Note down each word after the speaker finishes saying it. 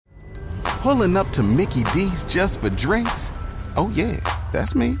Pulling up to Mickey D's just for drinks? Oh yeah,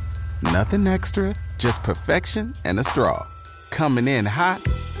 that's me. Nothing extra, just perfection and a straw. Coming in hot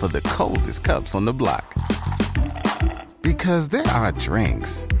for the coldest cups on the block. Because there are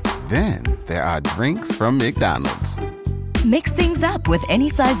drinks. Then there are drinks from McDonald's. Mix things up with any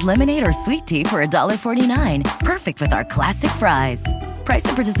size lemonade or sweet tea for $1.49. Perfect with our classic fries. Price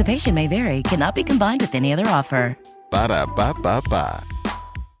and participation may vary. Cannot be combined with any other offer. Ba-da-ba-ba-ba.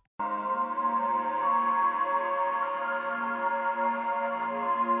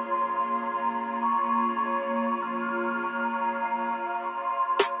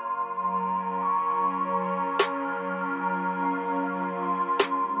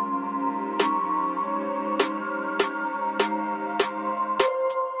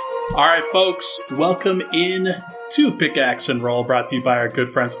 All right, folks, welcome in to Pickaxe and Roll, brought to you by our good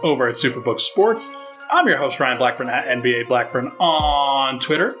friends over at Superbook Sports. I'm your host, Ryan Blackburn, at NBA Blackburn on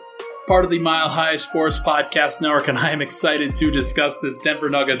Twitter, part of the Mile High Sports Podcast Network, and I am excited to discuss this Denver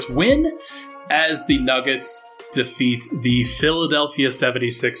Nuggets win as the Nuggets defeat the Philadelphia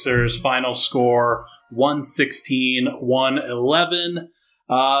 76ers. Final score, 116-111.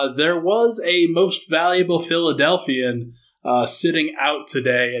 There was a most valuable Philadelphian sitting out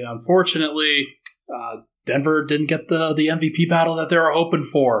today, and unfortunately, Denver didn't get the MVP battle that they were hoping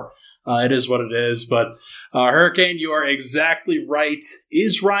for. It is what it is, but Hurricane, you are exactly right.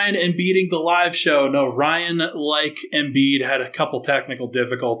 Is Ryan Embiiding the live show? No, Ryan, like Embiid, had a couple technical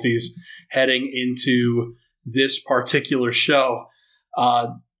difficulties heading into this particular show. It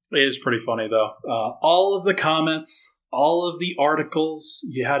is pretty funny, though. All of the comments, all of the articles,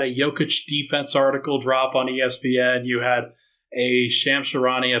 you had a Jokic defense article drop on ESPN, you had a Shams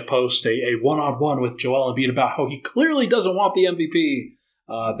Charania post a one-on-one with Joel Embiid about how he clearly doesn't want the MVP.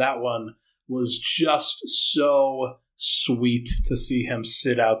 That one was just so sweet to see him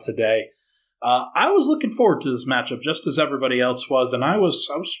sit out today. I was looking forward to this matchup just as everybody else was, and I was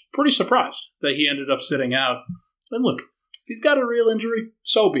pretty surprised that he ended up sitting out. And look, if he's got a real injury,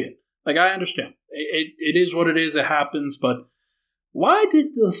 so be it. Like, I understand. It is what it is. It happens. But why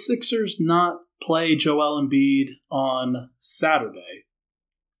did the Sixers not play Joel Embiid on Saturday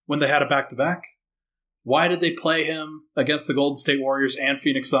when they had a back-to-back? Why did they play him against the Golden State Warriors and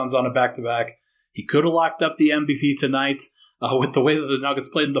Phoenix Suns on a back-to-back? He could have locked up the MVP tonight. With the way that the Nuggets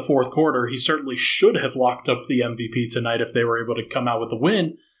played in the fourth quarter, he certainly should have locked up the MVP tonight if they were able to come out with a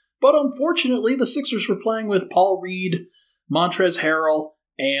win. But unfortunately, the Sixers were playing with Paul Reed, Montrezl Harrell,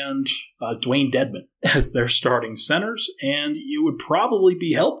 and Dwayne Dedmon as their starting centers, and it would probably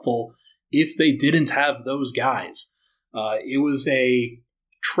be helpful if they didn't have those guys. It was a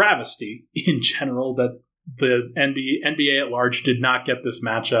travesty in general that the NBA at large did not get this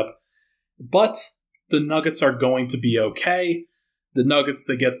matchup, but the Nuggets are going to be okay. The Nuggets,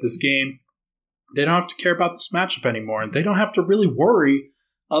 they get this game. They don't have to care about this matchup anymore, and they don't have to really worry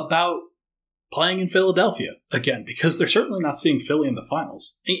about playing in Philadelphia again, because they're certainly not seeing Philly in the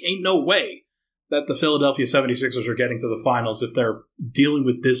finals. Ain't no way that the Philadelphia 76ers are getting to the finals if they're dealing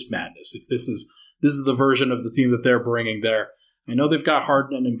with this madness, if this is the version of the team that they're bringing there. I know they've got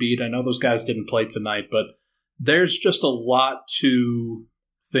Harden and Embiid. I know those guys didn't play tonight, but there's just a lot to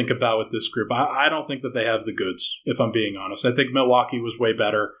think about with this group. I don't think that they have the goods, if I'm being honest. I think Milwaukee was way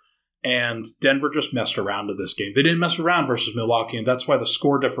better, and Denver just messed around in this game. They didn't mess around versus Milwaukee, and that's why the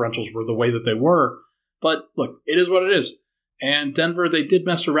score differentials were the way that they were. But look, it is what it is. And Denver, they did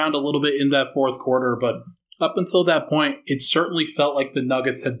mess around a little bit in that fourth quarter, but up until that point, it certainly felt like the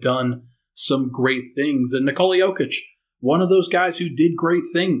Nuggets had done some great things. And Nikola Jokić, one of those guys who did great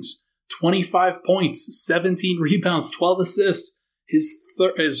things. 25 points, 17 rebounds, 12 assists. His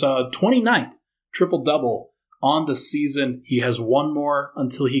 29th triple-double on the season. He has one more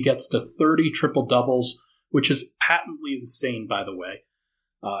until he gets to 30 triple-doubles, which is patently insane, by the way.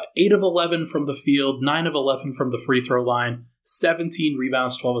 8 of 11 from the field, 9 of 11 from the free throw line, 17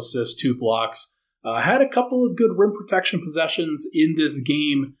 rebounds, 12 assists, 2 blocks. Had a couple of good rim protection possessions in this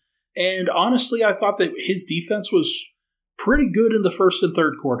game, and honestly, I thought that his defense was pretty good in the first and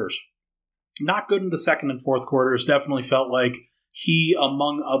third quarters. Not good in the second and fourth quarters. Definitely felt like he,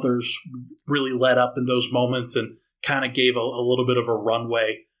 among others, really led up in those moments and kind of gave a little bit of a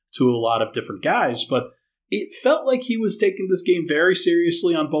runway to a lot of different guys. But it felt like he was taking this game very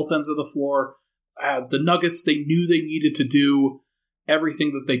seriously on both ends of the floor. The Nuggets, they knew they needed to do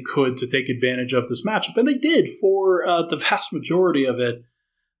everything that they could to take advantage of this matchup, and they did for the vast majority of it.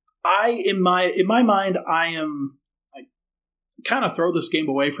 In my mind, I kind of throw this game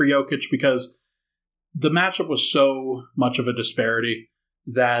away for Jokic because the matchup was so much of a disparity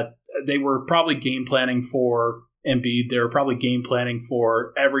that they were probably game planning for Embiid. They were probably game planning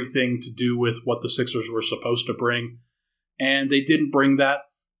for everything to do with what the Sixers were supposed to bring, and they didn't bring that,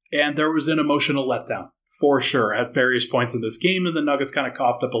 and there was an emotional letdown, for sure, at various points in this game, and the Nuggets kind of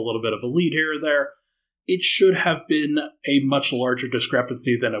coughed up a little bit of a lead here or there. It should have been a much larger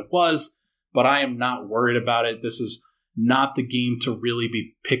discrepancy than it was, but I am not worried about it. This is not the game to really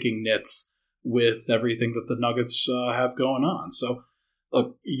be picking nits with everything that the Nuggets have going on. So,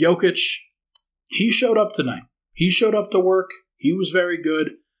 look, Jokic, he showed up tonight. He showed up to work. He was very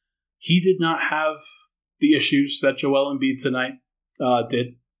good. He did not have the issues that Joel Embiid tonight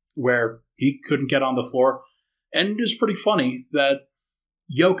did, where he couldn't get on the floor. And it is pretty funny that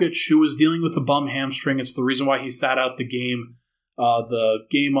Jokic, who was dealing with a bum hamstring, it's the reason why he sat out the game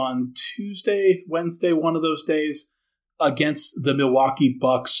on Tuesday, Wednesday, one of those days, against the Milwaukee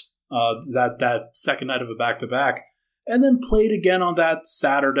Bucks, that second night of a back-to-back, and then played again on that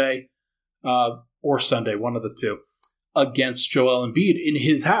Saturday or Sunday, one of the two, against Joel Embiid in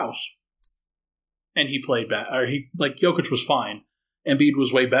his house. And he played bad. Jokic was fine. Embiid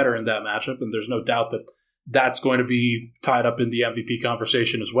was way better in that matchup, and there's no doubt that that's going to be tied up in the MVP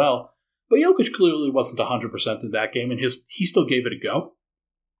conversation as well. But Jokic clearly wasn't 100% in that game, and he still gave it a go.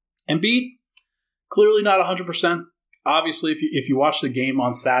 Embiid, clearly not 100%. Obviously, if you watch the game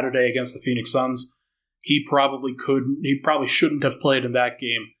on Saturday against the Phoenix Suns, he probably shouldn't have played in that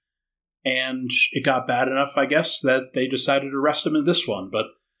game. And it got bad enough, I guess, that they decided to rest him in this one. But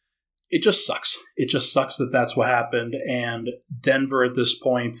it just sucks. It just sucks that that's what happened. And Denver at this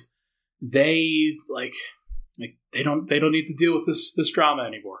point, they don't need to deal with this drama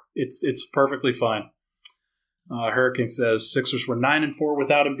anymore. It's perfectly fine. Hurricane says Sixers were 9-4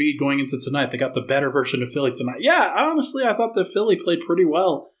 without Embiid going into tonight. They got the better version of Philly tonight. Yeah, honestly, I thought that Philly played pretty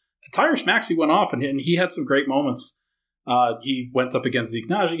well. Tyrese Maxey went off, and he had some great moments. He went up against Zeke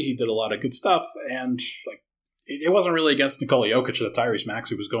Naji. He did a lot of good stuff, and it wasn't really against Nikola Jokic that Tyrese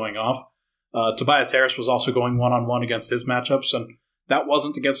Maxey was going off. Tobias Harris was also going one-on-one against his matchups, and that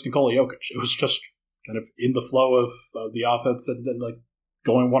wasn't against Nikola Jokic. It was just kind of in the flow of the offense and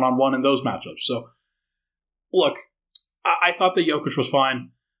going one-on-one in those matchups. So, look, I thought that Jokic was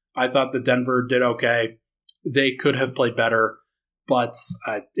fine. I thought that Denver did okay. They could have played better, but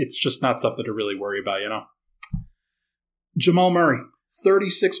it's just not something to really worry about, Jamal Murray,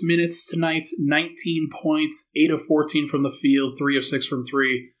 36 minutes tonight, 19 points, 8 of 14 from the field, 3 of 6 from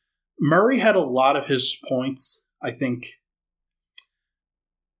 3. Murray had a lot of his points, I think,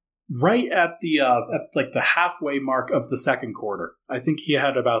 right at the halfway mark of the second quarter. I think he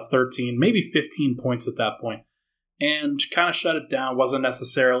had about 13, maybe 15 points at that point, and kind of shut it down. Wasn't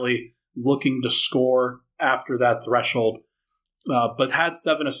necessarily looking to score after that threshold, but had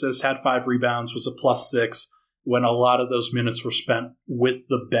 7 assists, had 5 rebounds, was a +6 when a lot of those minutes were spent with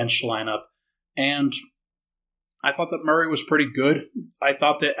the bench lineup. And I thought that Murray was pretty good. I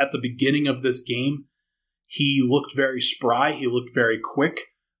thought that at the beginning of this game, he looked very spry. He looked very quick,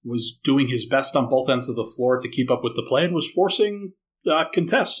 was doing his best on both ends of the floor to keep up with the play, and was forcing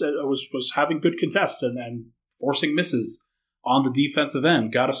contests, was having good contests and forcing misses on the defensive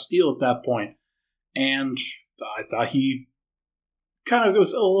end. Got a steal at that point. And I thought he kind of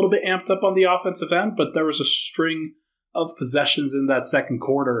was a little bit amped up on the offensive end, but there was a string of possessions in that second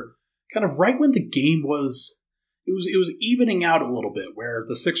quarter, kind of right when the game was evening out a little bit, where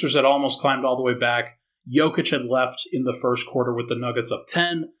the Sixers had almost climbed all the way back. Jokic had left in the first quarter with the Nuggets up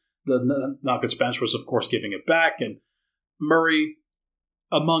 10. The Nuggets bench was, of course, giving it back, and Murray,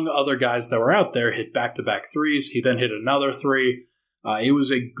 among other guys that were out there, hit back-to-back threes. He then hit another 3. It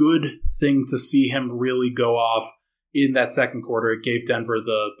was a good thing to see him really go off in that second quarter. It gave Denver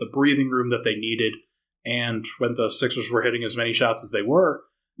the breathing room that they needed, and when the Sixers were hitting as many shots as they were,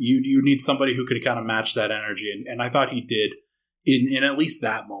 you need somebody who could kind of match that energy, and I thought he did in at least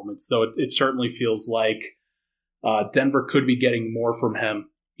that moment, though it certainly feels like Denver could be getting more from him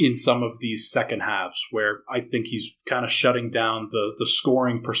in some of these second halves, where I think he's kind of shutting down the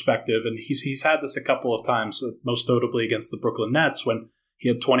scoring perspective, and he's had this a couple of times, most notably against the Brooklyn Nets when he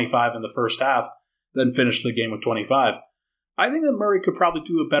had 25 in the first half, then finished the game with 25. I think that Murray could probably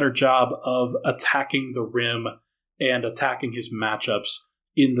do a better job of attacking the rim and attacking his matchups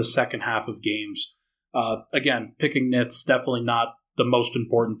in the second half of games. Again, picking nits, definitely not the most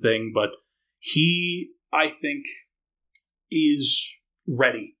important thing, but he, I think, is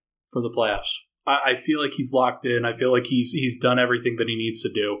ready for the playoffs. I feel like he's locked in. I feel like he's done everything that he needs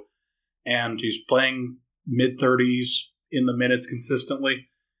to do, and he's playing mid-30s in the minutes consistently.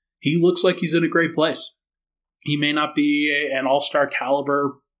 He looks like he's in a great place. He may not be an all-star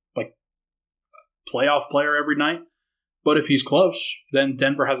caliber playoff player every night, but if he's close, then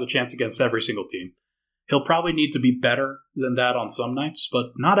Denver has a chance against every single team. He'll probably need to be better than that on some nights,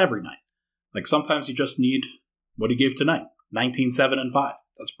 but not every night. Like sometimes you just need what he gave tonight, 19, 7, and 5.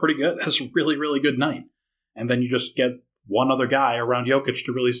 That's pretty good. That's a really, really good night. And then you just get one other guy around Jokic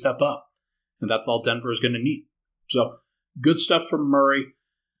to really step up. And that's all Denver is going to need. So good stuff from Murray.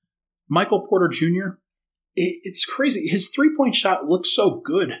 Michael Porter Jr., it's crazy. His three-point shot looks so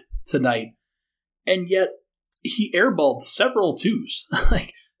good tonight, and yet he airballed several twos.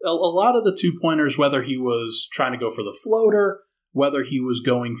 Like a lot of the two-pointers, whether he was trying to go for the floater, whether he was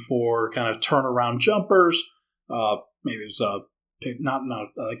going for kind of turnaround jumpers, maybe it was not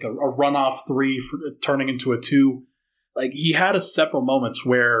like a runoff three for turning into a two. Like he had several moments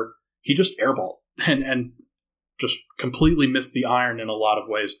where he just airballed and just completely missed the iron in a lot of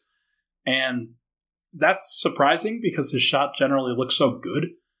ways. And that's surprising because his shot generally looks so good,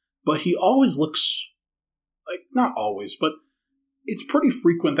 but he always looks like, not always, but it's pretty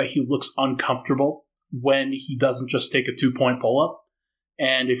frequent that he looks uncomfortable when he doesn't just take a 2-point pull-up.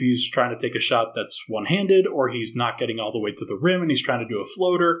 And if he's trying to take a shot that's one-handed, or he's not getting all the way to the rim and he's trying to do a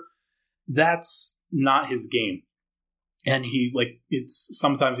floater, that's not his game. And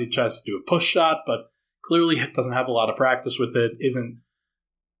sometimes he tries to do a push shot, but clearly doesn't have a lot of practice with it, isn't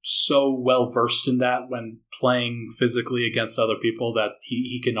so well versed in that when playing physically against other people that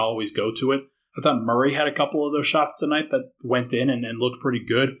he can always go to it. I thought Murray had a couple of those shots tonight that went in and looked pretty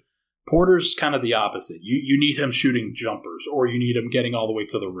good. Porter's kind of the opposite. You need him shooting jumpers, or you need him getting all the way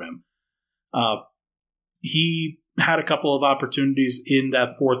to the rim. He had a couple of opportunities in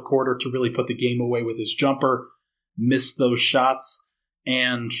that fourth quarter to really put the game away with his jumper, missed those shots,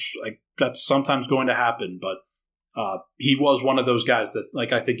 and that's sometimes going to happen, but he was one of those guys that,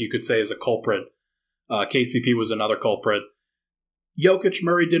 I think you could say is a culprit. KCP was another culprit. Jokic,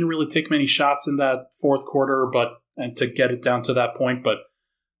 Murray didn't really take many shots in that fourth quarter, and to get it down to that point, but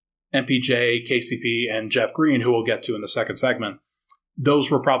MPJ, KCP, and Jeff Green, who we'll get to in the second segment, those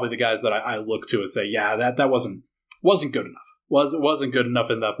were probably the guys that I look to and say, yeah, that wasn't good enough. Wasn't good enough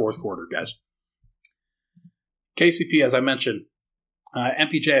in that fourth quarter, guys. KCP, as I mentioned,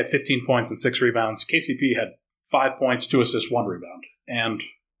 MPJ had 15 points and 6 rebounds. KCP had 5 points, 2 assists, 1 rebound, and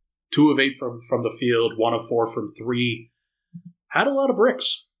 2 of 8 from the field, 1 of 4 from 3. Had a lot of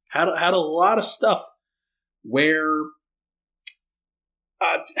bricks. Had a lot of stuff where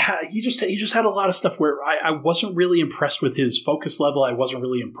he just had a lot of stuff where I wasn't really impressed with his focus level. I wasn't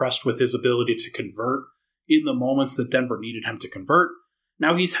really impressed with his ability to convert in the moments that Denver needed him to convert.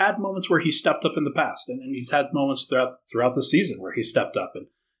 Now, he's had moments where he stepped up in the past, and he's had moments throughout the season where he stepped up and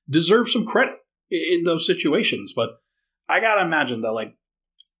deserves some credit in those situations. But I got to imagine that,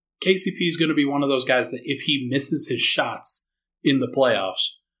 KCP is going to be one of those guys that if he misses his shots in the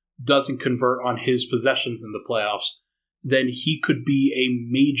playoffs, doesn't convert on his possessions in the playoffs, then he could be a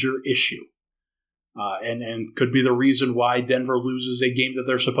major issue and could be the reason why Denver loses a game that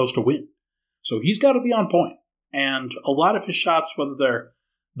they're supposed to win. So he's got to be on point. And a lot of his shots, whether they're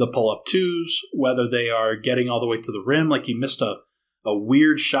the pull-up twos, whether they are getting all the way to the rim, he missed a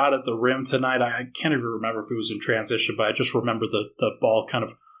weird shot at the rim tonight. I can't even remember if it was in transition, but I just remember the ball kind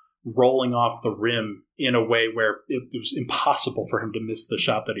of rolling off the rim in a way where it was impossible for him to miss the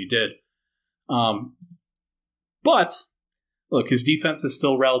shot that he did. But, look, his defense is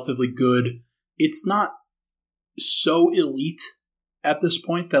still relatively good. It's not so elite at this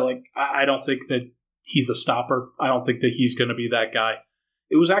point that, I don't think that he's a stopper. I don't think that he's going to be that guy.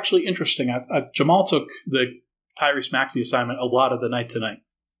 It was actually interesting. Jamal took the Tyrese Maxey assignment a lot of the night tonight.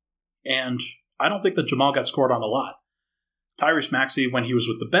 And I don't think that Jamal got scored on a lot. Tyrese Maxey, when he was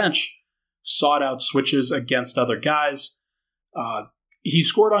with the bench, sought out switches against other guys. He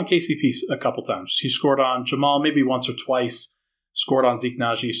scored on KCP a couple times. He scored on Jamal maybe once or twice. Scored on Zeke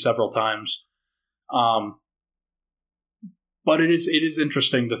Naji several times. But it is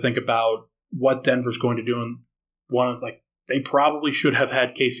interesting to think about what Denver's going to do. And they probably should have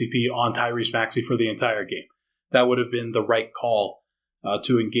had KCP on Tyrese Maxey for the entire game. That would have been the right call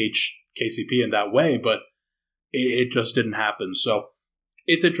to engage KCP in that way, but it just didn't happen. So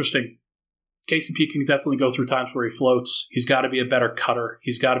it's interesting. KCP can definitely go through times where he floats. He's got to be a better cutter.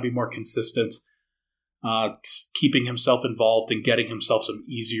 He's got to be more consistent, keeping himself involved and getting himself some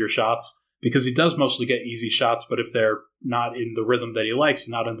easier shots, because he does mostly get easy shots, but if they're not in the rhythm that he likes,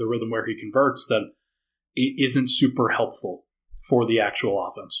 not in the rhythm where he converts, then it isn't super helpful for the actual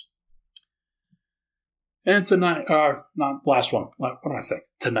offense. And tonight, not last one. What am I saying?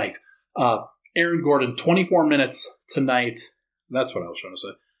 Tonight. Aaron Gordon, 24 minutes tonight. That's what I was trying to say.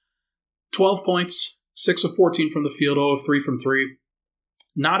 12 points, 6 of 14 from the field, 0 of 3 from 3.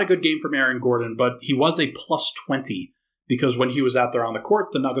 Not a good game from Aaron Gordon, but he was a plus 20 because when he was out there on the court,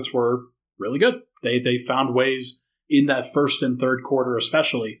 the Nuggets were really good. They found ways in that first and third quarter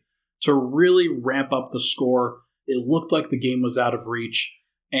especially to really ramp up the score. It looked like the game was out of reach.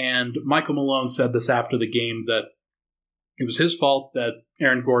 And Michael Malone said this after the game, that it was his fault that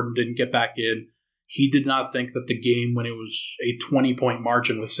Aaron Gordon didn't get back in. He did not think that the game, when it was a 20-point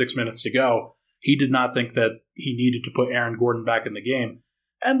margin with 6 minutes to go, he did not think that he needed to put Aaron Gordon back in the game.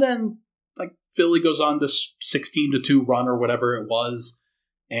 And then, like, Philly goes on this 16-2 run or whatever it was,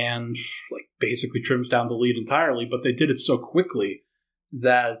 and like basically trims down the lead entirely. But they did it so quickly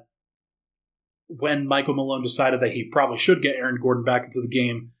that when Michael Malone decided that he probably should get Aaron Gordon back into the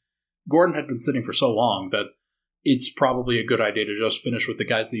game, Gordon had been sitting for so long that it's probably a good idea to just finish with the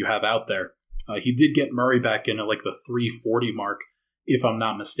guys that you have out there. He did get Murray back in at like the 3:40 mark, if I'm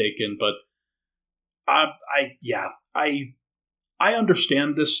not mistaken. But I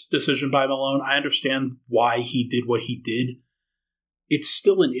understand this decision by Malone. I understand why he did what he did. It's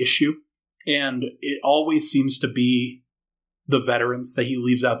still an issue, and it always seems to be the veterans that he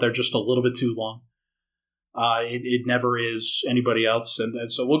leaves out there just a little bit too long. It never is anybody else,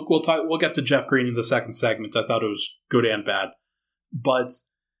 and so we'll get to Jeff Green in the second segment. I thought it was good and bad, but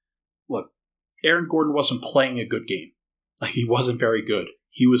look, Aaron Gordon wasn't playing a good game. Like, he wasn't very good.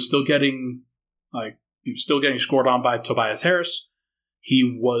 He was still getting scored on by Tobias Harris. He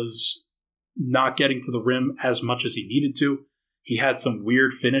was not getting to the rim as much as he needed to. He had some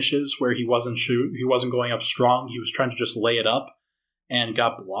weird finishes where he wasn't going up strong. He was trying to just lay it up and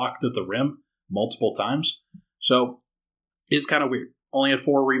got blocked at the rim multiple times. So it's kind of weird. Only had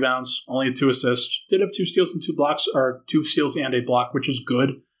 4 rebounds, only had 2 assists. Did have 2 steals and 2 blocks, or 2 steals and a block, which is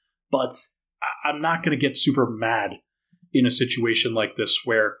good. But I'm not going to get super mad in a situation like this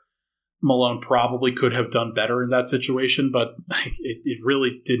where Malone probably could have done better in that situation, but it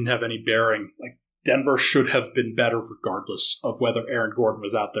really didn't have any bearing. Like, Denver should have been better regardless of whether Aaron Gordon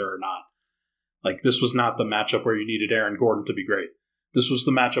was out there or not. Like, this was not the matchup where you needed Aaron Gordon to be great. This was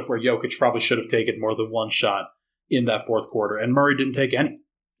the matchup where Jokic probably should have taken more than one shot in that fourth quarter, and Murray didn't take any,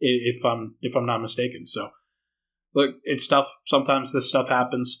 if I'm not mistaken. So, look, it's tough. Sometimes this stuff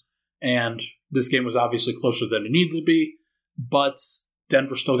happens, and this game was obviously closer than it needed to be, but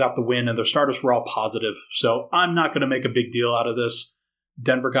Denver still got the win, and their starters were all positive. So I'm not going to make a big deal out of this.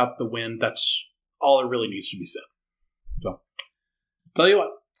 Denver got the win. That's all it really needs to be said. So, tell you what,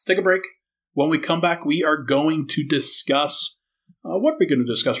 let's take a break. When we come back, we are going to discuss what are we going to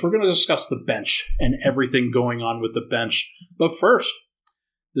discuss? We're going to discuss the bench and everything going on with the bench. But first,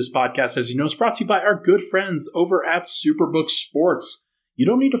 this podcast, as you know, is brought to you by our good friends over at Superbook Sports. You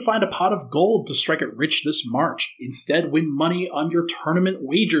don't need to find a pot of gold to strike it rich this March. Instead, win money on your tournament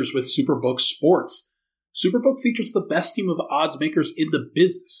wagers with Superbook Sports. Superbook features the best team of odds makers in the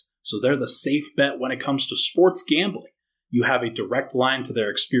business, so they're the safe bet when it comes to sports gambling. You have a direct line to their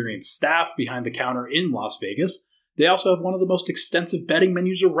experienced staff behind the counter in Las Vegas. They also have one of the most extensive betting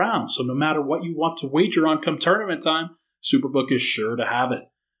menus around, so no matter what you want to wager on come tournament time, Superbook is sure to have it.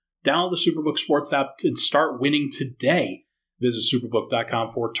 Download the Superbook Sports app and start winning today. Visit superbook.com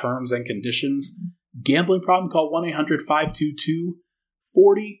for terms and conditions. Gambling problem? Call 1-800-522-4700.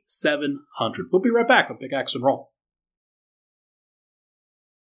 We'll be right back on Big X and Roll.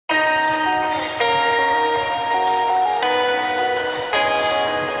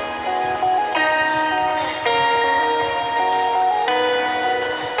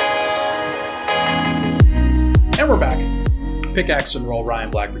 And we're back. Pickaxe and Roll, Ryan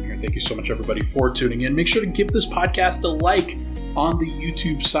Blackburn here. Thank you so much, everybody, for tuning in. Make sure to give this podcast a like on the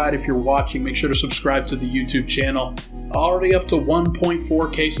YouTube side if you're watching. Make sure to subscribe to the YouTube channel. Already up to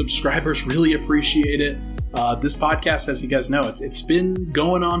 1.4K subscribers. Really appreciate it. This podcast, as you guys know, it's been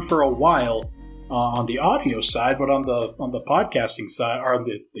going on for a while on the audio side, but on the podcasting side, or on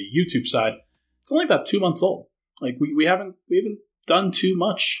the YouTube side, it's only about 2 months old. Like we haven't done too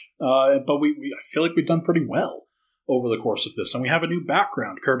much, but I feel like we've done pretty well over the course of this. And we have a new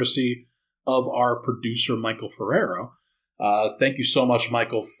background courtesy of our producer, Michael Ferrero. Thank you so much,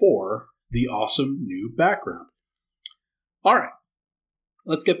 Michael, for the awesome new background. All right,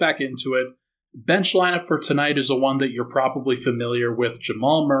 let's get back into it. Bench lineup for tonight is the one that you're probably familiar with.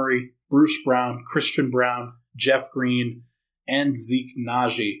 Jamal Murray, Bruce Brown, Christian Brown, Jeff Green, and Zeke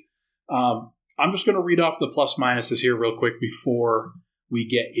Naji. I'm just going to read off the plus minuses here real quick before we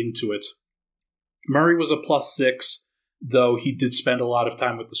get into it. Murray was a +6, though he did spend a lot of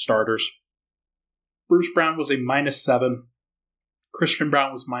time with the starters. Bruce Brown was a -7. Christian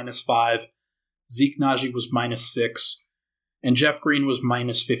Brown was -5. Zeke Naji was -6. And Jeff Green was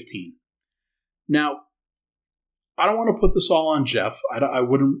 -15. Now, I don't want to put this all on Jeff. I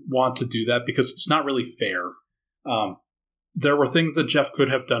wouldn't want to do that because it's not really fair. There were things that Jeff could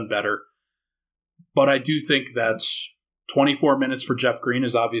have done better. But I do think that 24 minutes for Jeff Green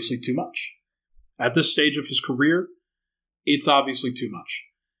is obviously too much. At this stage of his career, it's obviously too much.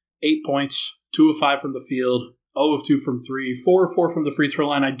 8 points, 2 of 5 from the field, 0 of 2 from 3, 4 of 4 from the free throw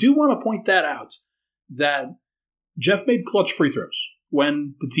line. I do want to point that out, that Jeff made clutch free throws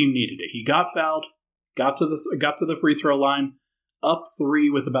when the team needed it. He got fouled, got to the free throw line, up 3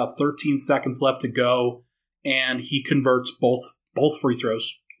 with about 13 seconds left to go, and he converts both free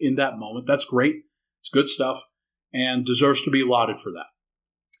throws in that moment. That's great. It's good stuff, and deserves to be lauded for that.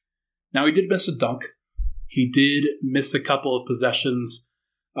 Now, he did miss a dunk. He did miss a couple of possessions,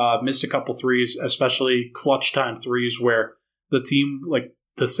 missed a couple threes, especially clutch time threes where the team, like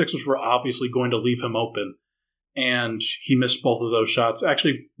the Sixers, were obviously going to leave him open, and he missed both of those shots.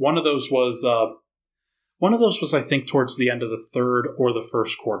 Actually, one of those was I think towards the end of the third or the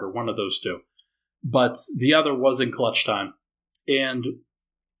first quarter, one of those two. But the other was in clutch time. And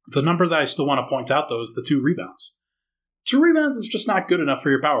the number that I still want to point out, though, is the 2 rebounds. 2 rebounds is just not good enough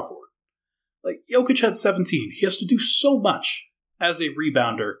for your power forward. Like, Jokic had 17. He has to do so much as a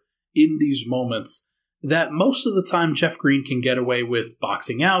rebounder in these moments that most of the time Jeff Green can get away with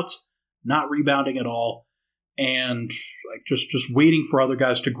boxing out, not rebounding at all, and like just waiting for other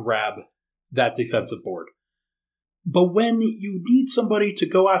guys to grab that defensive board. But when you need somebody to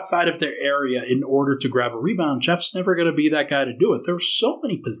go outside of their area in order to grab a rebound, Jeff's never going to be that guy to do it. There were so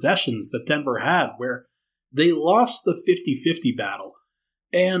many possessions that Denver had where they lost the 50-50 battle,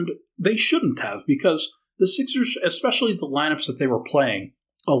 and they shouldn't have, because the Sixers, especially the lineups that they were playing,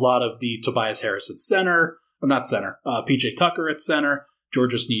 a lot of the Tobias Harris at center, or not center, PJ Tucker at center,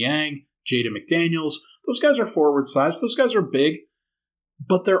 Georges Niang, Jaden McDaniels, those guys are forward size, those guys are big,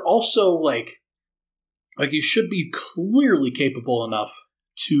 but they're also like you should be clearly capable enough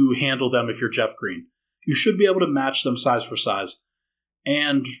to handle them if you're Jeff Green. You should be able to match them size for size.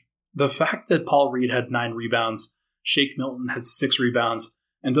 And the fact that Paul Reed had 9 rebounds, Shake Milton had 6 rebounds,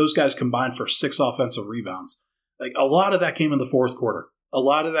 and those guys combined for 6 offensive rebounds, like a lot of that came in the fourth quarter. A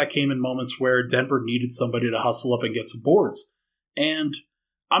lot of that came in moments where Denver needed somebody to hustle up and get some boards. And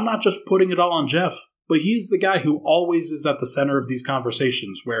I'm not just putting it all on Jeff, but he's the guy who always is at the center of these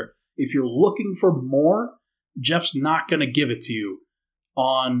conversations where if you're looking for more, Jeff's not going to give it to you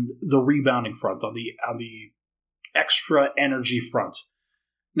on the rebounding front, on the extra energy front.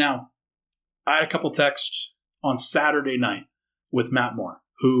 Now, I had a couple texts on Saturday night with Matt Moore,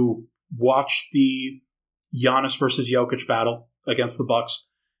 who watched the Giannis versus Jokic battle against the Bucks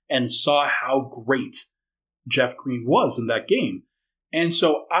and saw how great Jeff Green was in that game. And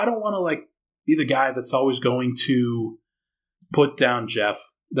so I don't want to be the guy that's always going to put down Jeff,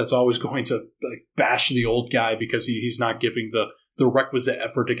 that's always going to bash the old guy because he's not giving the requisite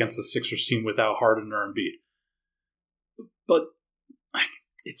effort against the Sixers team without Harden or Embiid. But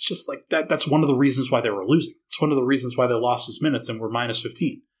it's just like that. That's one of the reasons why they were losing. It's one of the reasons why they lost his minutes and were minus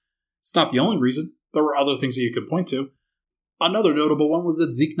 15. It's not the only reason. There were other things that you can point to. Another notable one was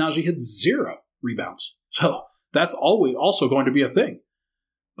that Zeke Naji had 0 rebounds. So that's always also going to be a thing.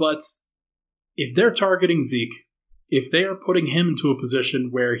 But if they're targeting Zeke, if they are putting him into a position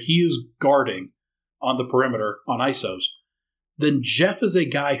where he is guarding on the perimeter on ISOs, then Jeff is a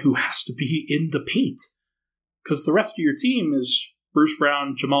guy who has to be in the paint. Because the rest of your team is Bruce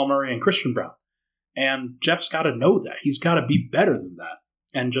Brown, Jamal Murray, and Christian Brown. And Jeff's got to know that. He's got to be better than that.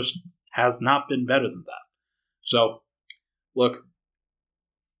 And just has not been better than that. So, look,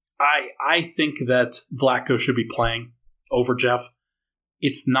 I think that Vlatko should be playing over Jeff.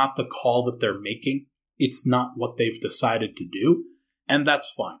 It's not the call that they're making. It's not what they've decided to do. And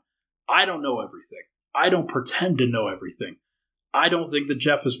that's fine. I don't know everything. I don't pretend to know everything. I don't think that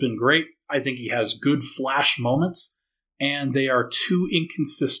Jeff has been great. I think he has good flash moments. And they are too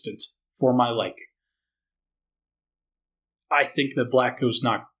inconsistent for my liking. I think that Vlatko's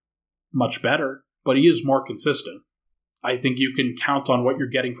not much better, but he is more consistent. I think you can count on what you're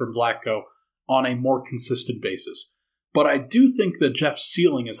getting from Vlatko on a more consistent basis. But I do think that Jeff's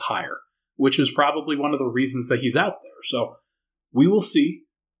ceiling is higher, which is probably one of the reasons that he's out there. So we will see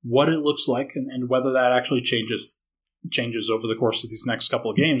what it looks like and whether that actually changes over the course of these next couple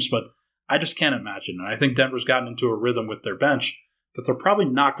of games. But I just can't imagine. And I think Denver's gotten into a rhythm with their bench that they're probably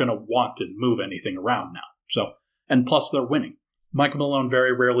not going to want to move anything around now. So, and plus they're winning. Michael Malone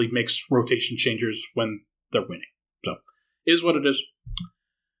very rarely makes rotation changes when they're winning. So, is what it is.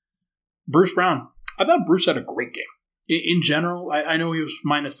 Bruce Brown. I thought Bruce had a great game. In general, I know he was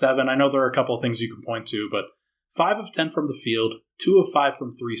 -7. I know there are a couple of things you can point to, but 5 of 10 from the field, 2 of 5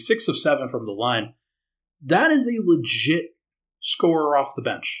 from 3, 6 of 7 from the line. That is a legit scorer off the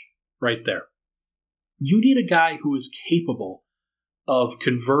bench right there. You need a guy who is capable of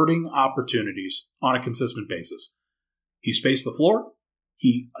converting opportunities on a consistent basis. He spaced the floor.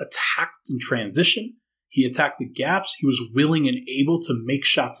 He attacked in transition. He attacked the gaps. He was willing and able to make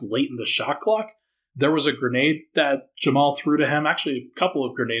shots late in the shot clock. There was a grenade that Jamal threw to him, actually a couple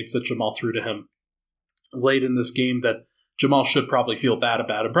of grenades that Jamal threw to him late in this game that Jamal should probably feel bad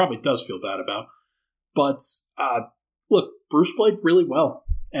about and probably does feel bad about. But look, Bruce played really well,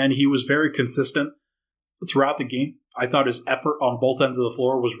 and he was very consistent throughout the game. I thought his effort on both ends of the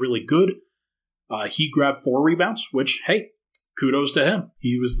floor was really good. He grabbed 4 rebounds, which, hey, kudos to him.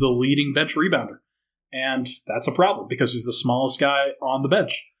 He was the leading bench rebounder. And that's a problem because he's the smallest guy on the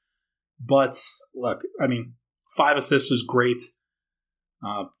bench. But look, 5 assists is great.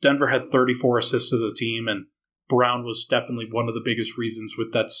 Denver had 34 assists as a team, and Brown was definitely one of the biggest reasons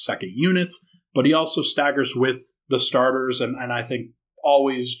with that second unit. But he also staggers with the starters, and I think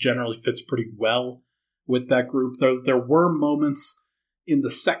always generally fits pretty well with that group. There were moments in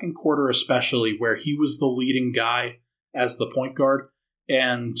the second quarter especially where he was the leading guy as the point guard,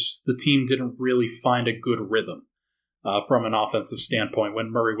 and the team didn't really find a good rhythm from an offensive standpoint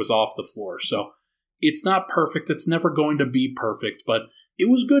when Murray was off the floor. So it's not perfect. It's never going to be perfect, but it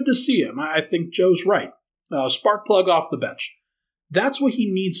was good to see him. I think Joe's right. Spark plug off the bench. That's what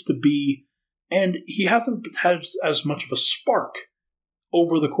he needs to be, and he hasn't had as much of a spark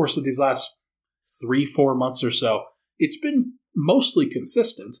over the course of these last 3-4 months or so. It's been mostly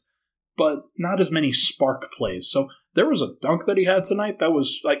consistent, but not as many spark plays. So there was a dunk that he had tonight that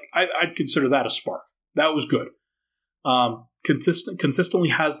was like, I'd consider that a spark. That was good. Consistently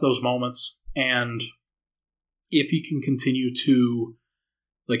has those moments, and if he can continue to,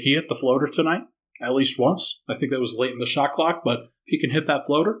 like, he hit the floater tonight at least once. I think that was late in the shot clock, but if he can hit that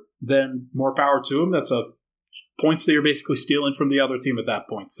floater, then more power to him. That's points that you're basically stealing from the other team at that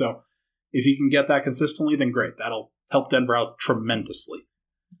point. So if he can get that consistently, then great. That'll help Denver out tremendously.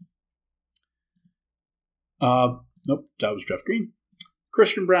 Nope, that was Jeff Green.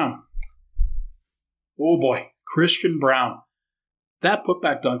 Christian Brown. Oh boy, Christian Brown. That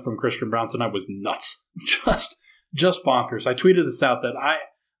putback dunk from Christian Brown tonight was nuts. Just bonkers. I tweeted this out that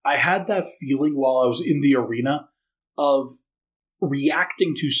I had that feeling while I was in the arena of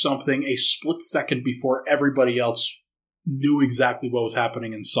reacting to something a split second before everybody else knew exactly what was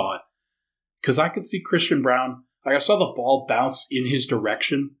happening and saw it. Because I could see Christian Brown, I saw the ball bounce in his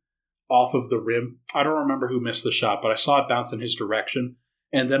direction off of the rim. I don't remember who missed the shot, but I saw it bounce in his direction.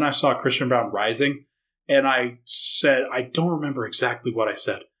 And then I saw Christian Brown rising, and I said, I don't remember exactly what I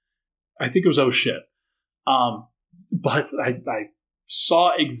said. I think it was, oh shit. But I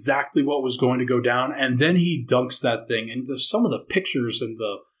saw exactly what was going to go down, and then he dunks that thing. And some of the pictures and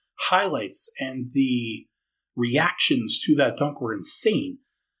the highlights and the reactions to that dunk were insane.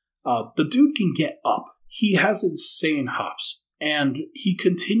 The dude can get up. He has insane hops. And he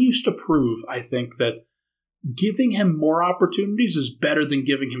continues to prove, I think, that giving him more opportunities is better than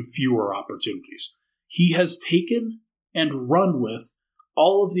giving him fewer opportunities. He has taken and run with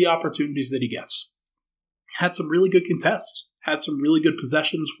all of the opportunities that he gets. Had some really good contests. Had some really good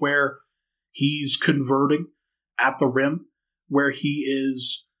possessions where he's converting at the rim, where he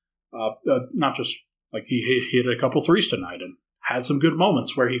is not just like he hit a couple threes tonight, and had some good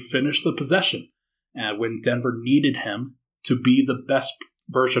moments where he finished the possession when Denver needed him to be the best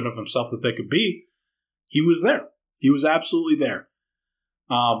version of himself that they could be. He was there. He was absolutely there.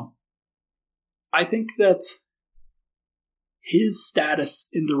 I think that his status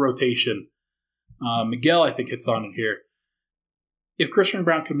in the rotation, Miguel, I think, hits on it here. If Christian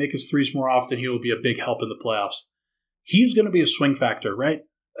Brown can make his threes more often, he will be a big help in the playoffs. He's going to be a swing factor, right?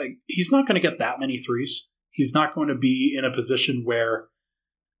 Like, he's not going to get that many threes. He's not going to be in a position where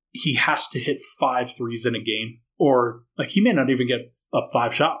he has to hit 5 threes in a game, or like he may not even get up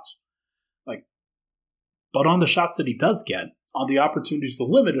 5 shots. But on the shots that he does get, on the opportunities, the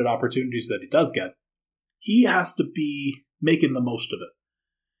limited opportunities that he does get, he has to be making the most of it.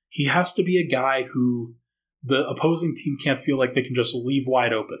 He has to be a guy who the opposing team can't feel like they can just leave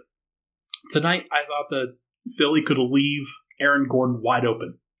wide open. Tonight, I thought that Philly could leave Aaron Gordon wide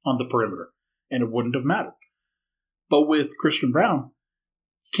open on the perimeter, and it wouldn't have mattered. But with Christian Brown,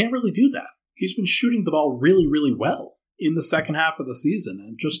 he can't really do that. He's been shooting the ball really, really well in the second half of the season,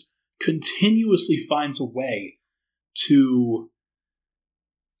 and just continuously finds a way to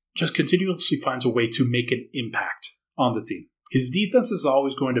make an impact on the team. His defense is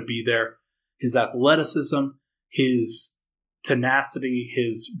always going to be there. His athleticism, his tenacity,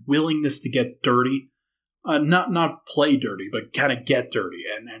 his willingness to get dirty, not play dirty, but kind of get dirty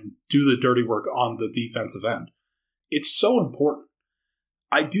and do the dirty work on the defensive end. It's so important.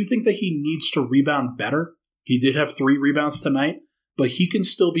 I do think that he needs to rebound better. He did have 3 rebounds tonight. but he can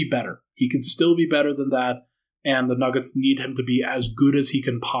still be better. He can still be better than that, and the Nuggets need him to be as good as he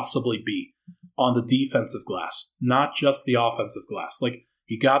can possibly be on the defensive glass, not just the offensive glass. Like,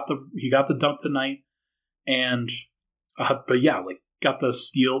 he got the dunk tonight, and got the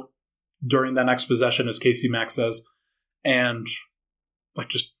steal during that next possession, as Casey Mack says, and like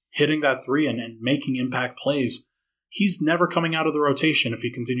just hitting that three and making impact plays. He's never coming out of the rotation if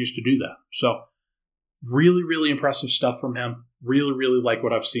he continues to do that. So really, really impressive stuff from him. Really, really like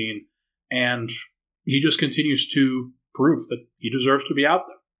what I've seen. And he just continues to prove that he deserves to be out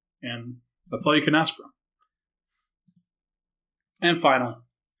there. And that's all you can ask for him. And finally,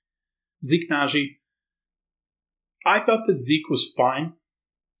 Zeke Naji. I thought that Zeke was fine.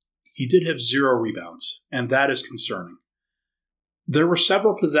 He did have 0 rebounds, and that is concerning. There were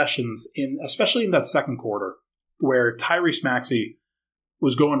several possessions, especially in that second quarter, where Tyrese Maxey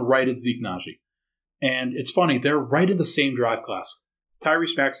was going right at Zeke Naji. And it's funny, they're right in the same drive class.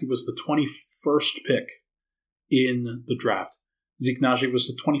 Tyrese Maxey was the 21st pick in the draft. Zeke Naji was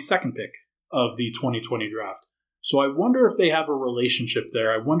the 22nd pick of the 2020 draft. So I wonder if they have a relationship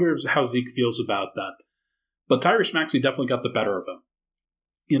there. I wonder how Zeke feels about that. But Tyrese Maxey definitely got the better of him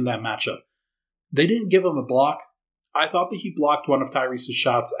in that matchup. They didn't give him a block. I thought that he blocked one of Tyrese's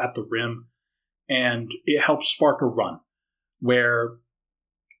shots at the rim, and it helped spark a run where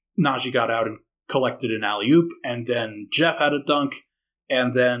Naji got out and collected an alley-oop, and then Jeff had a dunk,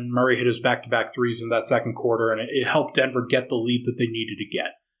 and then Murray hit his back-to-back threes in that second quarter, and it helped Denver get the lead that they needed to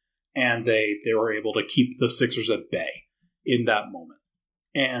get. And they were able to keep the Sixers at bay in that moment.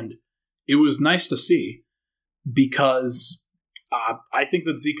 And it was nice to see because I think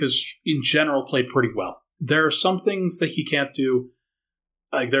that Zeke has, in general, played pretty well. There are some things that he can't do.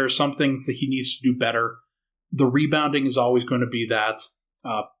 Like, there are some things that he needs to do better. The rebounding is always going to be that.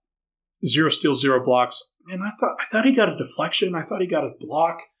 0 steals, 0 blocks. And I thought he got a deflection. I thought he got a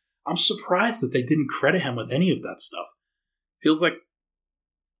block. I'm surprised that they didn't credit him with any of that stuff. Feels like,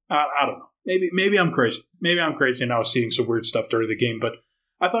 I don't know. Maybe I'm crazy. Maybe I'm crazy and I was seeing some weird stuff during the game, but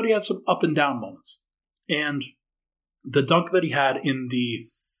I thought he had some up and down moments. And the dunk that he had in the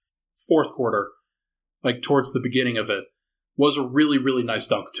fourth quarter, like towards the beginning of it, was a really, really nice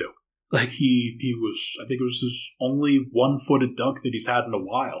dunk too. Like he was, I think it was his only one-footed dunk that he's had in a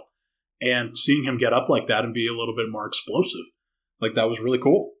while. And seeing him get up like that and be a little bit more explosive, like that was really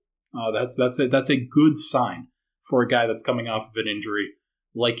cool. That's a good sign for a guy that's coming off of an injury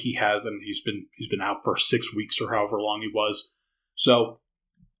like he has, and he's been out for 6 weeks or however long he was. So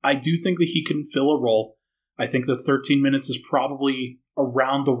I do think that he can fill a role. I think the 13 minutes is probably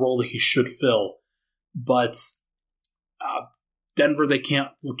around the role that he should fill. But Denver, they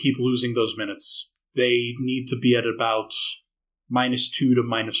can't keep losing those minutes. They need to be at about -2 to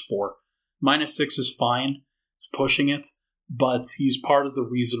 -4. -6 is fine. It's pushing it. But he's part of the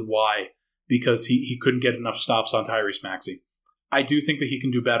reason why, because he couldn't get enough stops on Tyrese Maxey. I do think that he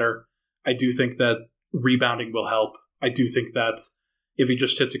can do better. I do think that rebounding will help. I do think that if he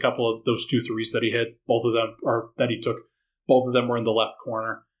just hits a couple of those 2 threes that he hit, both of them, or that he took, both of them were in the left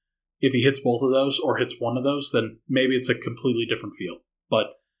corner. If he hits both of those or hits one of those, then maybe it's a completely different feel.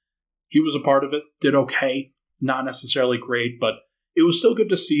 But he was a part of it, did okay, not necessarily great, but it was still good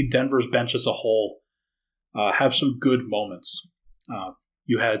to see Denver's bench as a whole have some good moments.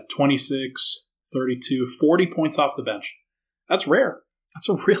 You had 26, 32, 40 points off the bench. That's rare. That's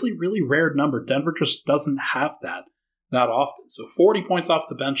a really, really rare number. Denver just doesn't have that often. So 40 points off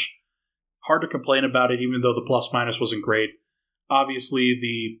the bench, hard to complain about it, even though the plus-minus wasn't great. Obviously,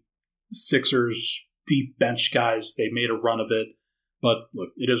 the Sixers' deep bench guys, they made a run of it. But look,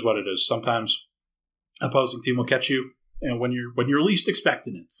 it is what it is. Sometimes opposing team will catch you, and when you're least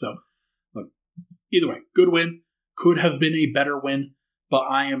expecting it. So, look, either way, good win. Could have been a better win, but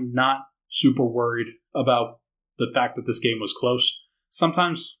I am not super worried about the fact that this game was close.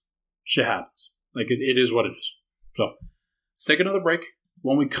 Sometimes shit happens. Like, it is what it is. So, let's take another break.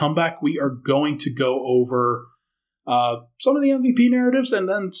 When we come back, we are going to go over some of the MVP narratives and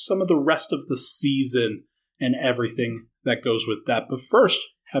then some of the rest of the season and everything that goes with that. But first,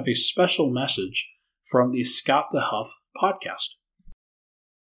 have a special message from the Scott DeHuff podcast.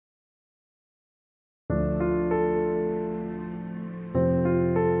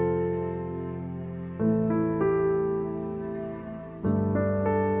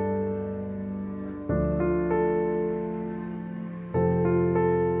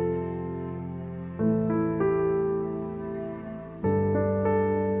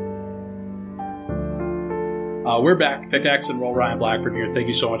 We're back. Pickaxe and Roll. Ryan Blackburn here. Thank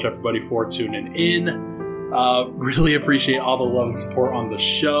you so much, everybody, for tuning in. Really appreciate all the love and support on the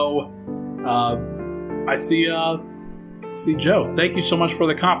show. I see See, Joe, thank you so much for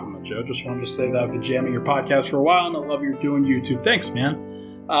the compliment, Joe. Just wanted to say that I've been jamming your podcast for a while, and I love you're doing YouTube. Thanks, man.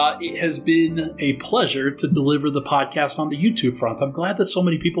 It has been a pleasure to deliver the podcast on the YouTube front. I'm glad that so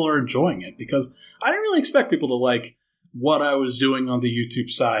many people are enjoying it, because I didn't really expect people to like what I was doing on the YouTube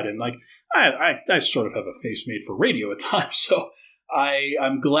side. And like, I sort of have a face made for radio at times, so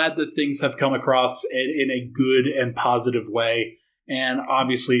I'm glad that things have come across in a good and positive way, and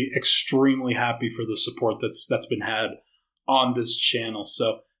obviously extremely happy for the support that's been had on this channel.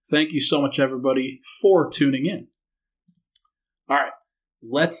 So thank you so much, everybody, for tuning in. All right,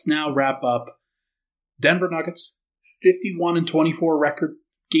 let's now wrap up. Denver Nuggets, 51-24 record.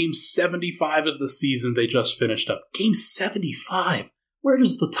 Game 75 of the season they just finished up. Game 75. Where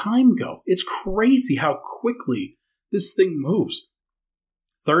does the time go? It's crazy how quickly this thing moves.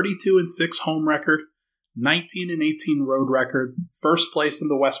 32-6 home record, 19-18 road record, first place in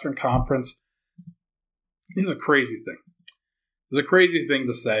the Western Conference. This is a crazy thing. It's a crazy thing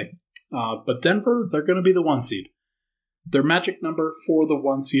to say. But Denver, they're going to be the 1 seed. Their magic number for the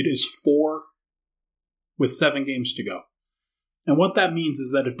 1 seed is 4 with 7 games to go. And what that means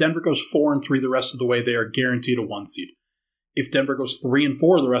is that if Denver goes 4-3 the rest of the way, they are guaranteed a 1 seed. If Denver goes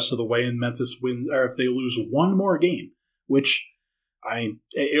 3-4 the rest of the way and Memphis wins, or if they lose one more game, which I'd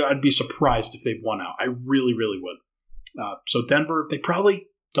be surprised if they won out. I really, really would. So Denver, they probably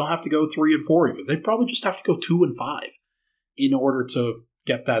don't have to go 3-4 even. They probably just have to go 2-5 in order to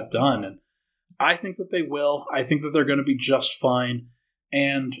get that done. And I think that they will. I think that they're going to be just fine.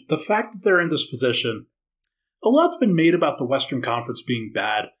 And the fact that they're in this position, a lot's been made about the Western Conference being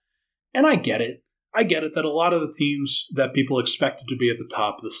bad, and I get it. I get it that a lot of the teams that people expected to be at the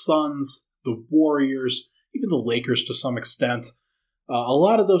top, the Suns, the Warriors, even the Lakers to some extent, a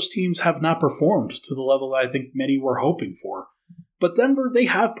lot of those teams have not performed to the level that I think many were hoping for. But Denver, they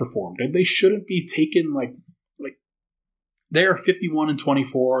have performed, and they shouldn't be taken like they are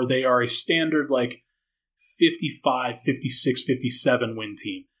 51-24. They are a standard 55, 56, 57 win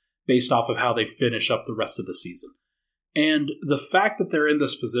team, based off of how they finish up the rest of the season. And the fact that they're in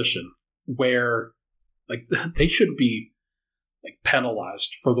this position where they shouldn't be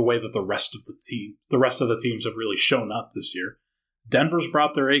penalized for the way that the rest of the teams have really shown up this year. Denver's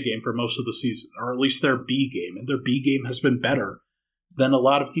brought their A game for most of the season, or at least their B game, and their B game has been better than a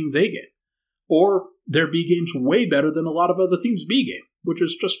lot of teams' A game. Or their B game's way better than a lot of other teams' B game, which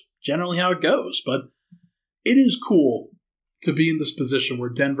is just generally how it goes. But it is cool to be in this position where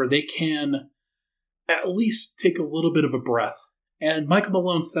Denver, they can at least take a little bit of a breath. And Michael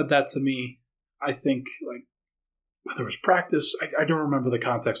Malone said that to me, I think, whether it was practice, I don't remember the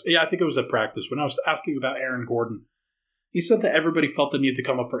context. Yeah, I think it was at practice when I was asking about Aaron Gordon. He said that everybody felt the need to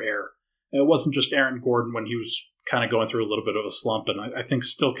come up for air. And it wasn't just Aaron Gordon when he was kind of going through a little bit of a slump, and I think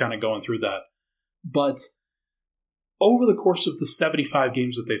still kind of going through that. But over the course of the 75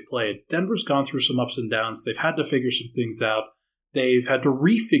 games that they've played, Denver's gone through some ups and downs. They've had to figure some things out. They've had to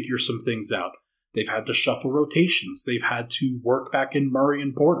refigure some things out. They've had to shuffle rotations. They've had to work back in Murray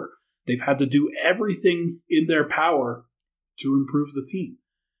and Porter. They've had to do everything in their power to improve the team.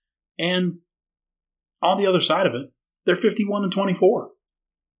 And on the other side of it, they're 51-24.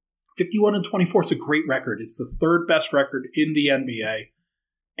 51-24 is a great record. It's the third best record in the NBA.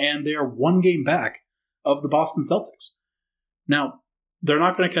 And they are 1 game back of the Boston Celtics. Now, they're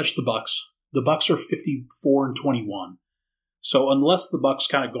not going to catch the Bucks. The Bucks are 54-21. So unless the Bucks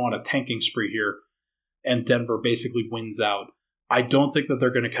kind of go on a tanking spree here and Denver basically wins out, I don't think that they're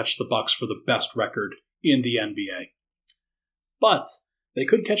going to catch the Bucks for the best record in the NBA. But they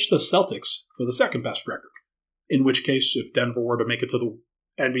could catch the Celtics for the second best record. In which case, if Denver were to make it to the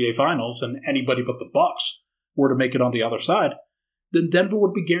NBA Finals and anybody but the Bucks were to make it on the other side, then Denver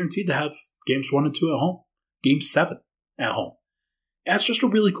would be guaranteed to have games 1 and 2 at home, game 7 at home. That's just a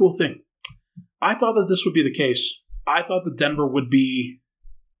really cool thing. I thought that this would be the case. I thought that Denver would be,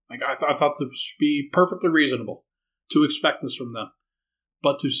 I thought this would be perfectly reasonable to expect this from them.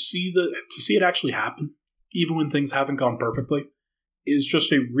 But to see it actually happen, even when things haven't gone perfectly, is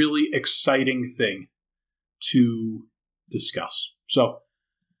just a really exciting thing to discuss. So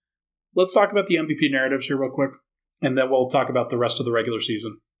let's talk about the MVP narratives here real quick, and then we'll talk about the rest of the regular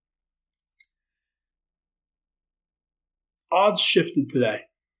season. Odds shifted today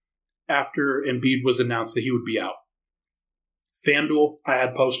after Embiid was announced that he would be out. FanDuel, I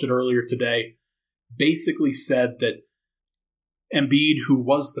had posted earlier today, basically said that Embiid, who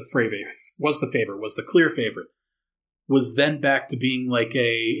was the clear favorite, was then back to being like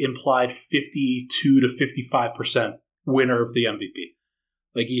a implied 52 to 55% winner of the MVP.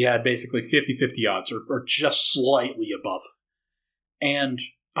 Like he had basically 50-50 odds or just slightly above. And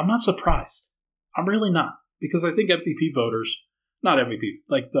I'm not surprised. I'm really not. because I think MVP voters, not MVP,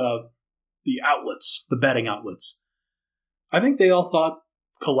 like the outlets, the betting outlets, I think they all thought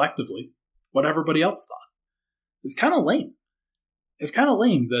collectively what everybody else thought. It's kind of lame. It's kind of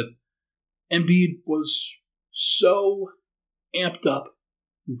lame that Embiid was so amped up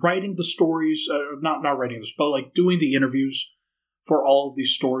writing the stories, not writing this, but like doing the interviews for all of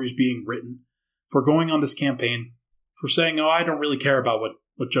these stories being written, for going on this campaign, for saying, oh, I don't really care about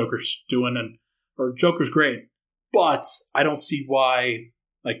what Joker's doing, or Joker's great, but I don't see why,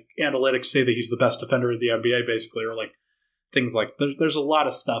 like, analytics say that he's the best defender of the NBA, basically, or like things like, there's a lot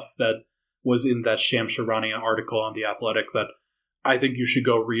of stuff that was in that Shams Charania article on The Athletic that I think you should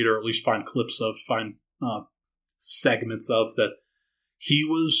go read, or at least find clips of, find segments of, that he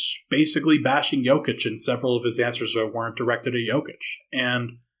was basically bashing Jokic in several of his answers that weren't directed at Jokic.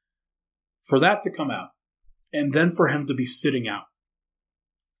 And for that to come out, and then for him to be sitting out,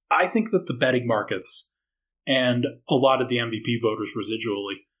 I think that the betting markets and a lot of the MVP voters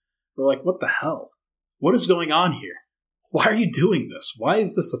residually were like, what the hell? What is going on here? Why are you doing this? Why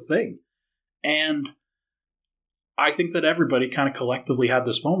is this a thing? And I think that everybody kind of collectively had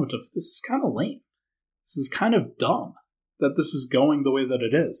this moment of, this is kind of lame. This is kind of dumb that this is going the way that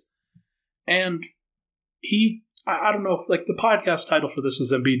it is. And I don't know if, like, the podcast title for this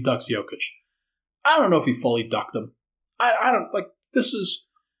is Embiid Ducks Jokic. I don't know if he fully ducked him. I don't, like, this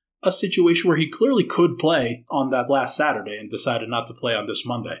is a situation where he clearly could play on that last Saturday and decided not to play on this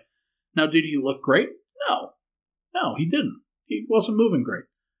Monday. Now, did he look great? No, he didn't. He wasn't moving great.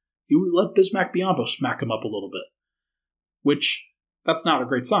 He let Bismack Biyombo smack him up a little bit, which that's not a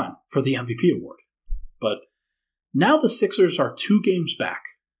great sign for the MVP award. But now the Sixers are 2 games back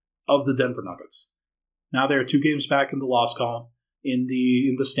of the Denver Nuggets. Now they're 2 games back in the loss column, in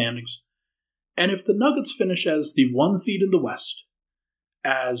the standings. And if the Nuggets finish as the 1 seed in the West,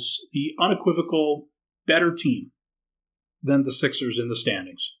 as the unequivocal better team than the Sixers in the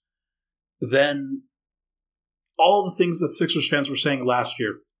standings, then all the things that Sixers fans were saying last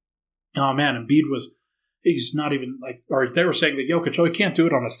year, oh man, Embiid he's not even like, or they were saying that Jokic, he can't do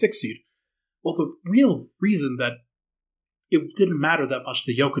it on a 6 seed. Well, the real reason that it didn't matter that much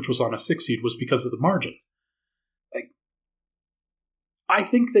that Jokic was on a 6 seed was because of the margins. Like, I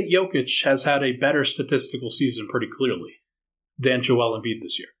think that Jokic has had a better statistical season pretty clearly than Joel Embiid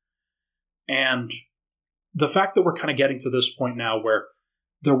this year. And the fact that we're kind of getting to this point now where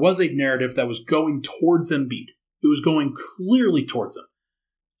there was a narrative that was going towards Embiid, it was going clearly towards him.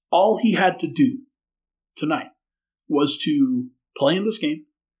 All he had to do tonight was to play in this game,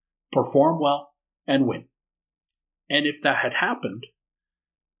 perform well, and win. And if that had happened,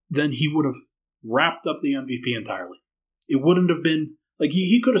 then he would have wrapped up the MVP entirely. It wouldn't have been, like,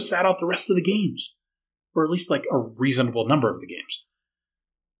 he could have sat out the rest of the games, or at least like a reasonable number of the games.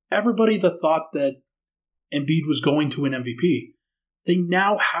 Everybody that thought that Embiid was going to win MVP, they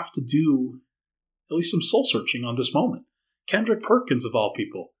now have to do at least some soul searching on this moment. Kendrick Perkins, of all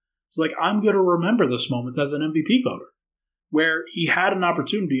people, was like, I'm going to remember this moment as an MVP voter, where he had an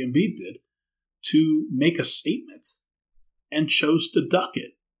opportunity, Embiid did, to make a statement and chose to duck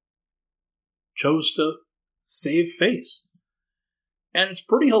it, chose to save face. And it's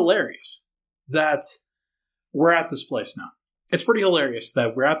pretty hilarious that we're at this place now. It's pretty hilarious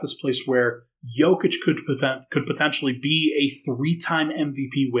that we're at this place where Jokic could potentially be a 3-time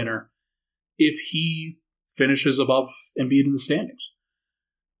MVP winner if he finishes above Embiid in the standings.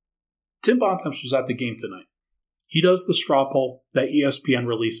 Tim Bontemps was at the game tonight. He does the straw poll that ESPN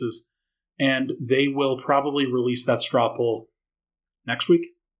releases, and they will probably release that straw poll next week.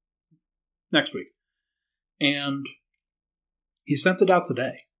 And he sent it out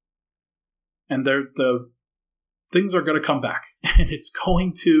today. And the things are going to come back. And it is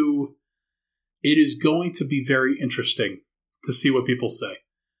going to be very interesting to see what people say.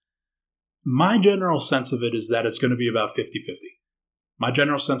 My general sense of it is that it's going to be about 50-50. My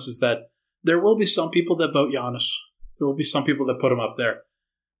general sense is that there will be some people that vote Giannis. There will be some people that put him up there.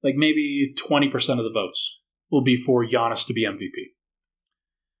 Like maybe 20% of the votes will be for Giannis to be MVP.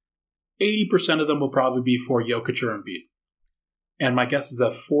 80% of them will probably be for Jokic or Embiid. And my guess is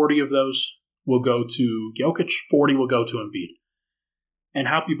that 40 of those will go to Jokic, 40 will go to Embiid. And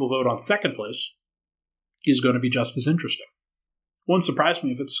how people vote on second place is going to be just as interesting. Wouldn't surprise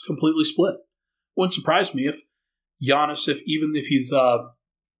me if it's completely split. Wouldn't surprise me if Giannis, even if he is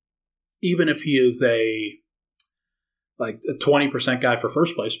a 20% guy for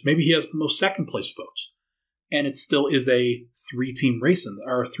first place, maybe he has the most second place votes. And it still is a 3-team race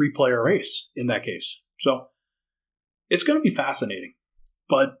or a 3-player race in that case. So it's going to be fascinating.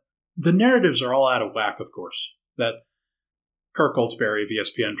 But the narratives are all out of whack, of course. That Kirk Goldsberry of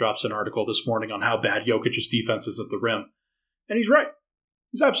ESPN drops an article this morning on how bad Jokic's defense is at the rim. And he's right.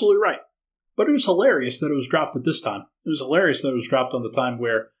 He's absolutely right. But it was hilarious that it was dropped at this time. It was hilarious that it was dropped on the time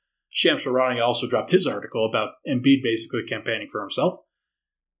where Shams Charania also dropped his article about Embiid basically campaigning for himself.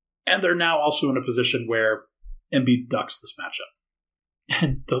 And they're now also in a position where Embiid ducks this matchup.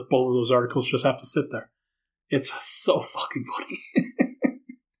 And both of those articles just have to sit there. It's so fucking funny.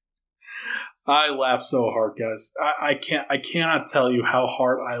 I laughed so hard, guys. I cannot tell you how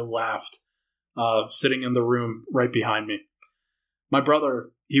hard I laughed sitting in the room right behind me. My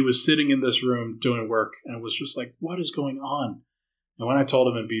brother, he was sitting in this room doing work and was just like, what is going on? And when I told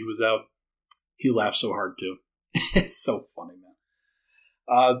him Embiid was out, he laughed so hard too. It's so funny,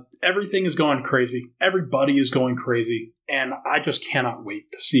 man. Everything is going crazy. Everybody is going crazy. And I just cannot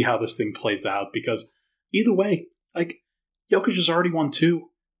wait to see how this thing plays out because either way, like, Jokic has already won 2.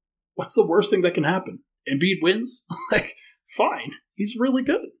 What's the worst thing that can happen? Embiid wins? Like, fine. He's really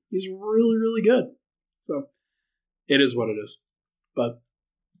good. He's really, really good. So, it is what it is. But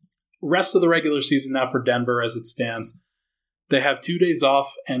rest of the regular season now for Denver as it stands. They have 2 days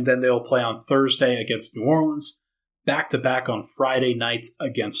off, and then they'll play on Thursday against New Orleans, back-to-back on Friday night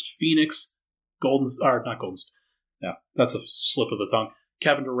against Phoenix. Not Golden State. Yeah, that's a slip of the tongue.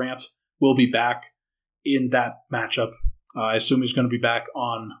 Kevin Durant will be back in that matchup. I assume he's going to be back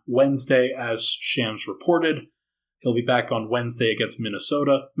on Wednesday, as Shams reported. He'll be back on Wednesday against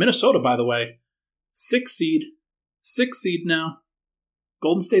Minnesota. Minnesota, by the way, 6 seed. 6 seed now.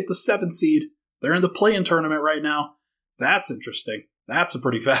 Golden State, the 7 seed. They're in the play-in tournament right now. That's interesting. That's a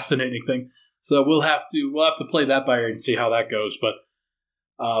pretty fascinating thing. So we'll have to play that by ear and see how that goes. But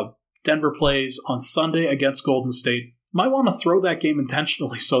Denver plays on Sunday against Golden State. Might want to throw that game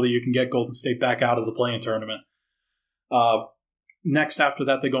intentionally so that you can get Golden State back out of the play-in tournament. Next after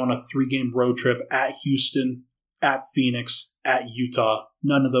that, they go on a 3-game road trip at Houston, at Phoenix, at Utah.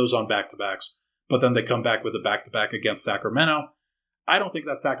 None of those on back-to-backs. But then they come back with a back-to-back against Sacramento. I don't think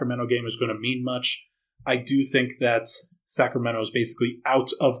that Sacramento game is going to mean much. I do think that Sacramento is basically out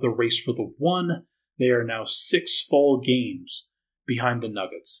of the race for the 1. They are now 6 full games behind the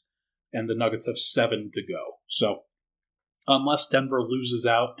Nuggets. And the Nuggets have 7 to go. So, unless Denver loses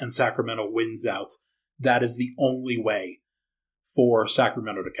out and Sacramento wins out, that is the only way for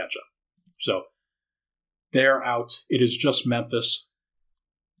Sacramento to catch up. So, they're out. It is just Memphis.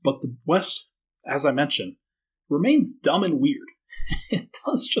 But the West, as I mentioned, remains dumb and weird. It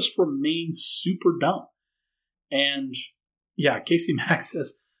does just remain super dumb. And, yeah, Casey Mack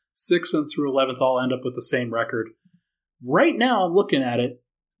says 6th through 11th all end up with the same record. Right now, I'm looking at it.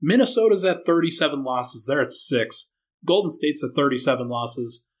 Minnesota's at 37 losses. They're at 6. Golden State's at 37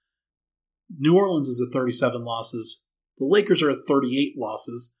 losses. New Orleans is at 37 losses. The Lakers are at 38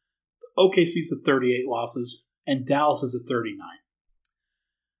 losses. OKC's at 38 losses. And Dallas is at 39.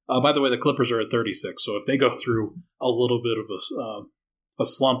 By the way, the Clippers are at 36. So if they go through a little bit of a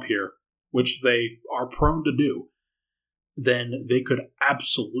slump here, which they are prone to do, then they could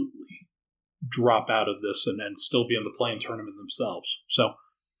absolutely drop out of this and still be in the play-in tournament themselves. So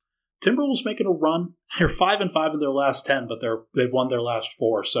Timberwolves making a run. They're 5-5 in their last 10, but they've won their last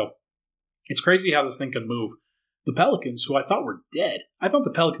 4. So it's crazy how this thing can move. The Pelicans, who I thought were dead. I thought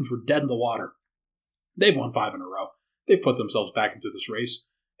the Pelicans were dead in the water. They've won 5 in a row. They've put themselves back into this race.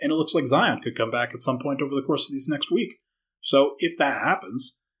 And it looks like Zion could come back at some point over the course of these next week. So if that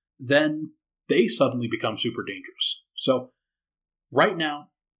happens, then they suddenly become super dangerous. So right now,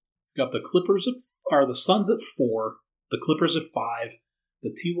 we've got the the Suns at 4, the Clippers at 5,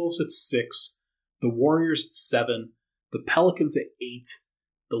 the T-Wolves at 6, the Warriors at 7, the Pelicans at 8,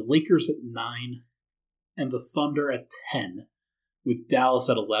 the Lakers at 9, and the Thunder at 10, with Dallas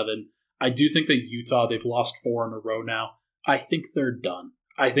at 11. I do think that Utah, they've lost 4 in a row now. I think they're done.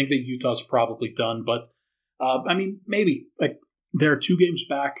 I think that Utah's probably done, but maybe. Like, they're 2 games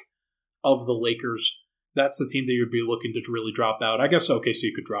back of the Lakers. That's the team that you'd be looking to really drop out. I guess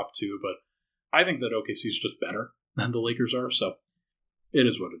OKC could drop too, but I think that OKC is just better than the Lakers are, so it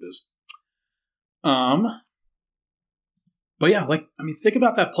is what it is. But yeah, think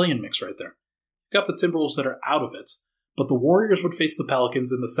about that play-in mix right there. You got the Timberwolves that are out of it, but the Warriors would face the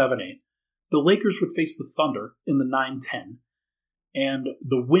Pelicans in the 7-8. The Lakers would face the Thunder in the 9-10. And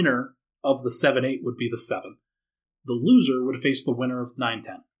the winner of the 7-8 would be the 7. The loser would face the winner of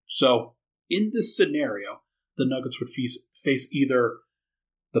 9-10. So, in this scenario, the Nuggets would face either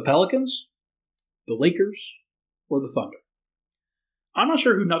the Pelicans, the Lakers, or the Thunder. I'm not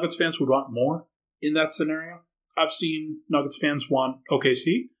sure who Nuggets fans would want more in that scenario. I've seen Nuggets fans want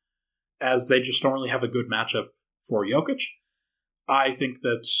OKC, as they just don't really have a good matchup for Jokic. I think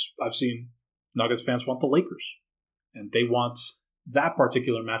that I've seen Nuggets fans want the Lakers. And they want that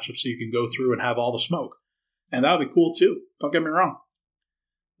particular matchup so you can go through and have all the smoke. And that would be cool too. Don't get me wrong.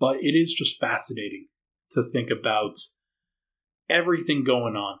 But it is just fascinating to think about everything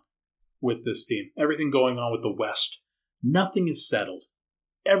going on with this team. Everything going on with the West. Nothing is settled.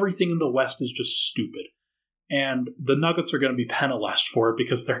 Everything in the West is just stupid. And the Nuggets are going to be penalized for it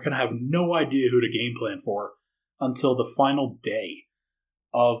because they're going to have no idea who to game plan for until the final day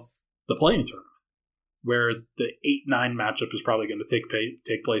of the play-in tournament, where the 8-9 matchup is probably going to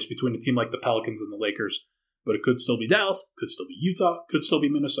take place between a team like the Pelicans and the Lakers. But it could still be Dallas, could still be Utah, could still be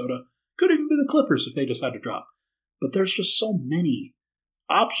Minnesota, could even be the Clippers if they decide to drop. But there's just so many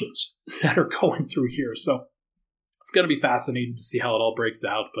options that are going through here. So it's going to be fascinating to see how it all breaks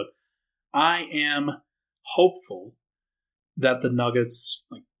out. But I am hopeful that the Nuggets,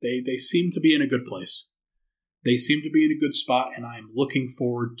 they seem to be in a good place. They seem to be in a good spot, and I'm looking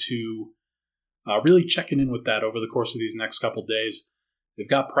forward to really checking in with that over the course of these next couple days. They've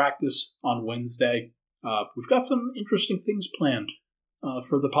got practice on Wednesday. We've got some interesting things planned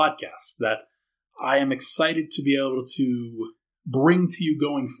for the podcast that I am excited to be able to bring to you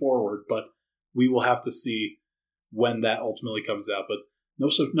going forward, but we will have to see when that ultimately comes out. But no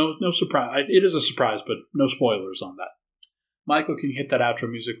surprise. It is a surprise, but no spoilers on that. Michael, can you hit that outro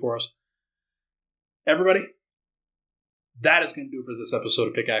music for us? Everybody, that is going to do it for this episode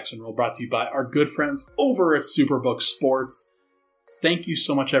of Pickaxe and Roll, brought to you by our good friends over at Superbook Sports. Thank you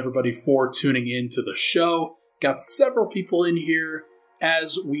so much, everybody, for tuning in to the show. Got several people in here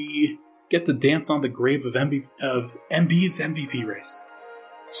as we get to dance on the grave of Embiid's MVP race.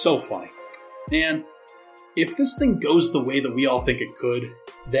 So funny. And if this thing goes the way that we all think it could,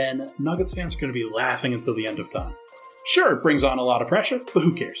 then Nuggets fans are going to be laughing until the end of time. Sure, it brings on a lot of pressure, but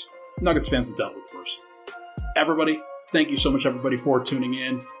who cares? Nuggets fans have dealt with worse. Everybody, thank you so much, everybody, for tuning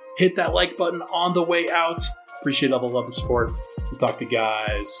in. Hit that like button on the way out. Appreciate all the love and support. We'll talk to you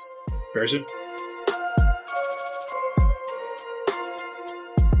guys very soon.